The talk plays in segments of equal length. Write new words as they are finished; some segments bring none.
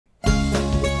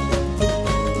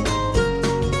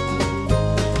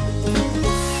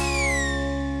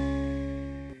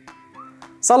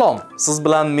Salom, siz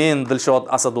bilan men Dilshod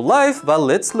Asadullayev va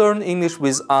Let's Learn English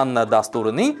with Anna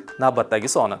dasturining navbatdagi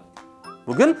soni.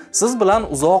 Bugun siz bilan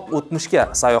uzoq o'tmishga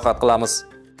sayohat qilamiz.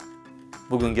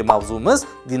 Bugungi mavzumiz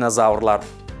dinozavrlar.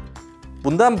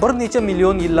 Bundan bir necha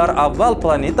million yillar avval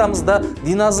planetamizda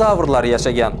dinozavrlar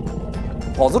yashagan.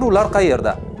 Hozir ular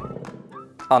qayerda?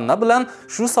 Anna bilan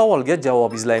shu savolga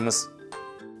javob izlaymiz.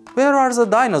 Where are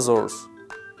the dinosaurs?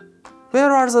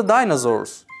 Where are the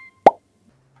dinosaurs?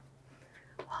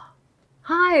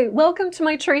 Hi, welcome to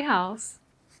my treehouse.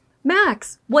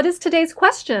 Max, what is today's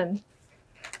question?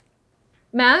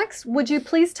 Max, would you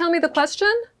please tell me the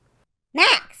question?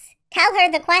 Max, tell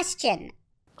her the question.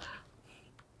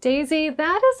 Daisy,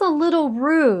 that is a little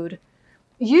rude.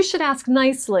 You should ask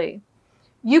nicely.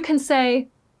 You can say,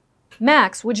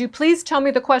 Max, would you please tell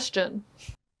me the question?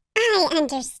 I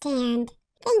understand.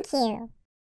 Thank you.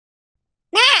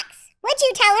 Max, would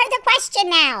you tell her the question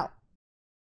now?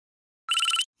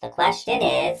 The question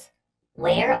is,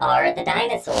 where are the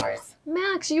dinosaurs?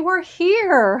 Max, you were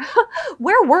here.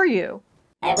 Where were you?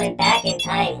 I went back in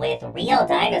time with real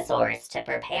dinosaurs to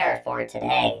prepare for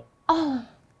today. Oh,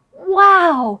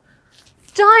 wow.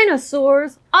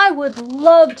 Dinosaurs. I would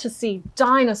love to see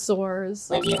dinosaurs.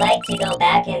 Would you like to go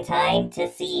back in time to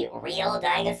see real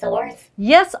dinosaurs?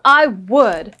 Yes, I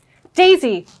would.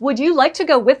 Daisy, would you like to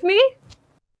go with me?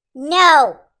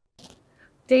 No.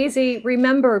 Daisy,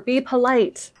 remember, be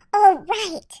polite. Oh,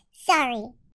 right. Sorry.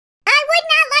 I would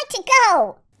not like to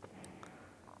go.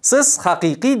 Siz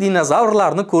haqiqiy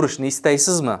dinozavrlarni ko'rishni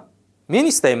istaysizmi? Men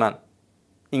istayman.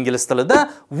 Ingliz tilida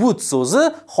would so'zi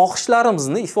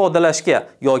xohishlarimizni ifodalashga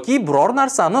yoki biror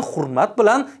narsani hurmat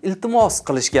bilan iltimos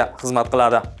qilishga xizmat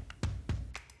qiladi.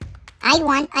 I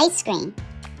want ice cream.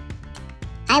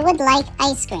 I would like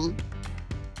ice cream.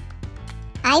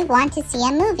 I want to see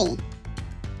a movie.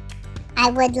 I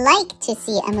would like to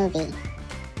see a movie.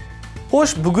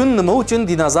 Xo'sh, bugun nima uchun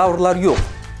dinozavrlar yo'q?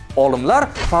 Olimlar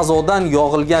fazodan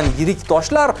yog'ilgan yirik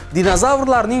toshlar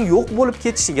dinozavrlarning yo'q bo'lib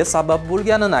ketishiga sabab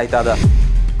bo'lganini aytadi.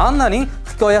 Annaning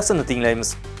hikoyasini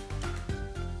tinglaymiz.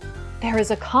 There is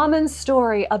a common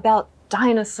story about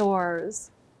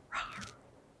dinosaurs.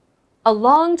 A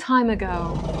long time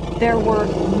ago, there were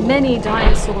many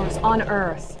dinosaurs on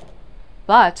Earth.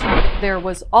 But there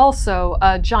was also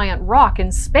a giant rock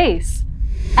in space,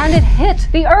 and it hit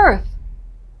the Earth.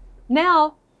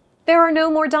 Now, there are no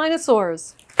more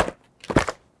dinosaurs.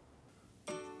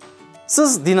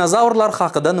 Siz dinozavrlar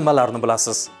haqida nimalarni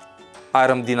bilasiz?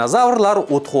 Ayrim dinozavrlar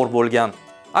o'txo'r bo'lgan,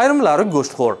 ayrimlari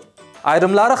go'shtxo'r.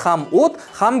 Ayrimlari ham o't,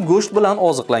 ham go'sht bilan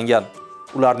oziqlangan.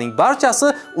 Ularning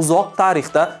barchasi uzoq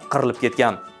tarixda qirilib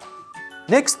ketgan.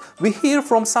 Next, we hear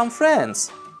from some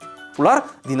friends. Ular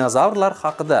dinozavrlar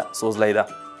haqida so'zlaydi.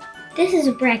 This is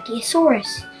a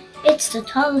brachiosaurus. It's the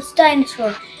tallest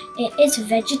dinosaur. It is a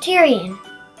vegetarian.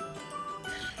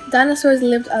 Dinosaurs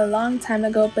lived a long time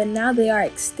ago, but now they are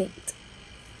extinct.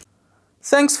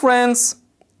 Thanks friends.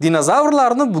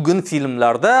 Dinozavrlarni bugun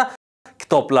filmlarda,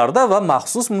 kitoblarda va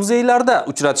maxsus muzeylarda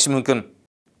uchratish mumkin.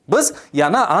 Biz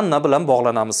yana Anna bilan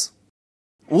bog'lanamiz.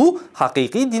 U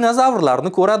haqiqiy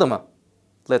dinozavrlarni ko'radimi?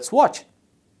 Let's watch.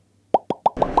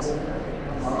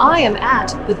 I am at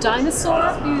the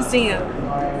Dinosaur Museum.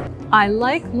 I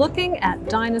like looking at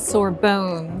dinosaur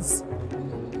bones.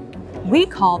 We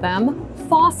call them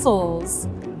fossils.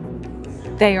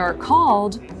 They are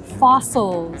called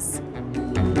fossils.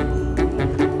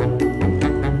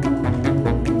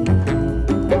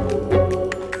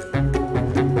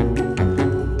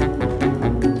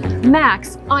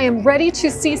 Max, I am ready to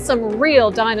see some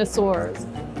real dinosaurs.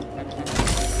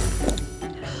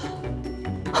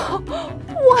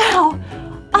 Wow!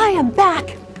 I am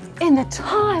back in the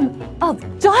time of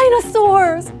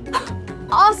dinosaurs!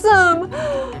 Awesome!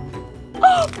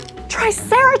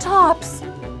 Triceratops!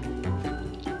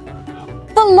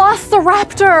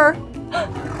 Velociraptor!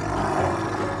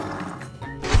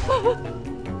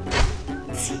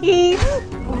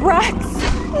 T-Rex!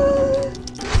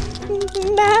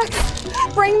 Max,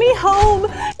 bring me home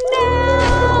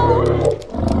now!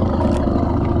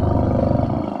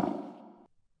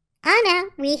 Anna,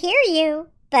 we hear you,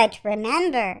 but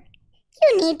remember, you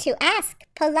need to ask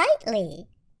politely.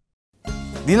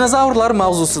 Dinozavrlar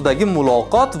mavzusidagi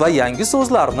muloqot va yangi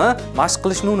so'zlarni mashq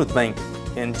qilishni unutmang.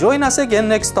 And join us again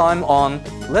next time on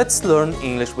Let's Learn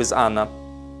English with Anna.